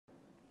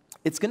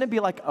It's going to be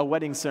like a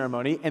wedding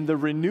ceremony and the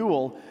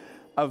renewal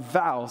of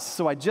vows.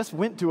 So I just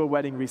went to a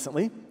wedding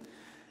recently.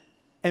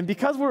 And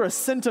because we're a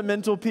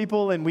sentimental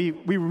people and we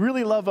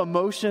really love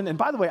emotion, and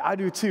by the way, I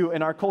do too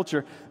in our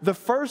culture, the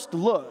first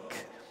look,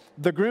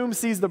 the groom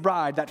sees the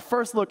bride, that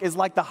first look is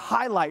like the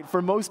highlight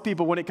for most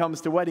people when it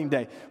comes to wedding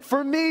day.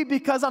 For me,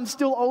 because I'm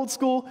still old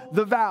school,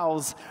 the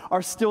vows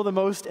are still the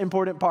most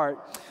important part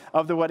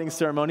of the wedding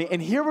ceremony.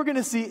 And here we're going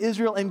to see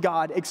Israel and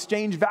God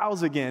exchange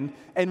vows again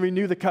and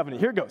renew the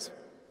covenant. Here it goes.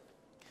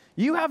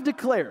 You have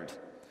declared,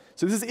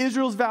 so this is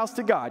Israel's vows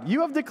to God.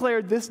 You have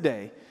declared this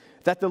day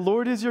that the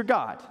Lord is your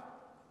God,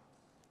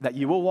 that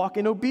you will walk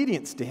in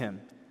obedience to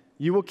him.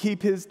 You will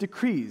keep his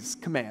decrees,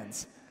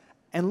 commands,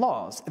 and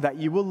laws, that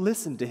you will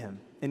listen to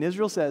him. And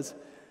Israel says,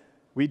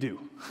 we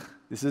do.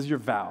 This is your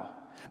vow.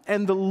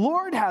 And the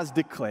Lord has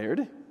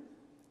declared,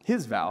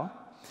 his vow,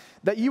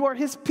 that you are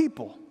his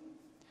people,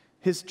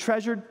 his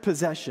treasured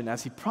possession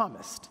as he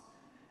promised,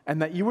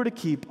 and that you were to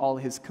keep all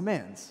his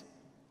commands.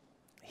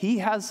 He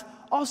has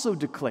also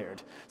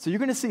declared. So you're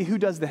going to see who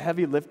does the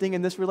heavy lifting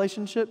in this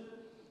relationship.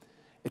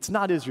 It's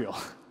not Israel.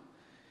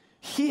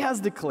 He has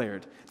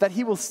declared that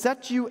he will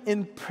set you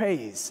in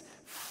praise,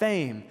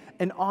 fame,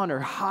 and honor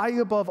high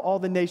above all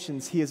the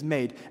nations he has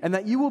made, and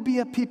that you will be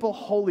a people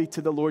holy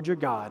to the Lord your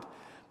God,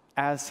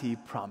 as he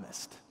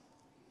promised.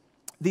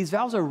 These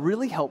vows are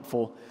really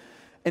helpful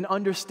in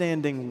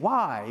understanding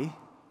why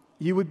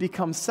you would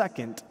become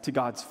second to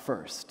God's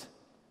first.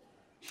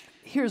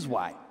 Here's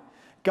why.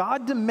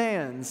 God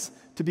demands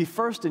to be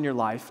first in your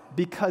life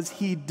because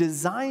he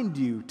designed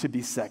you to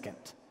be second.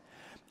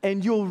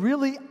 And you'll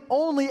really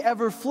only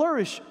ever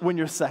flourish when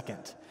you're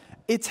second.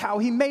 It's how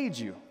he made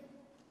you.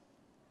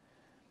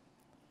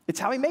 It's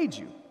how he made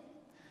you.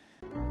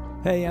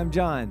 Hey, I'm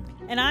John.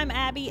 And I'm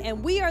Abby,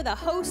 and we are the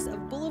hosts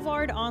of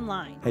Boulevard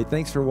Online. Hey,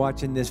 thanks for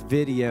watching this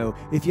video.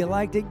 If you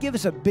liked it, give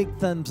us a big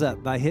thumbs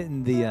up by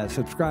hitting the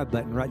subscribe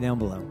button right down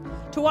below.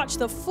 To watch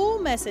the full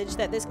message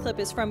that this clip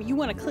is from, you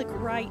want to click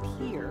right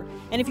here.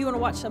 And if you want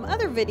to watch some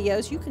other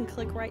videos, you can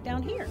click right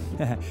down here.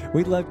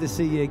 We'd love to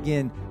see you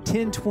again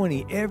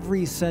 10:20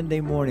 every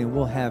Sunday morning.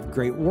 We'll have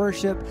great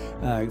worship,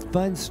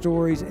 fun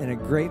stories, and a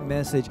great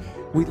message.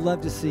 We'd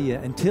love to see you.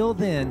 Until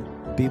then,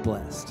 be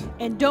blessed.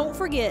 And don't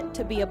forget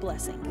to be a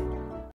blessing.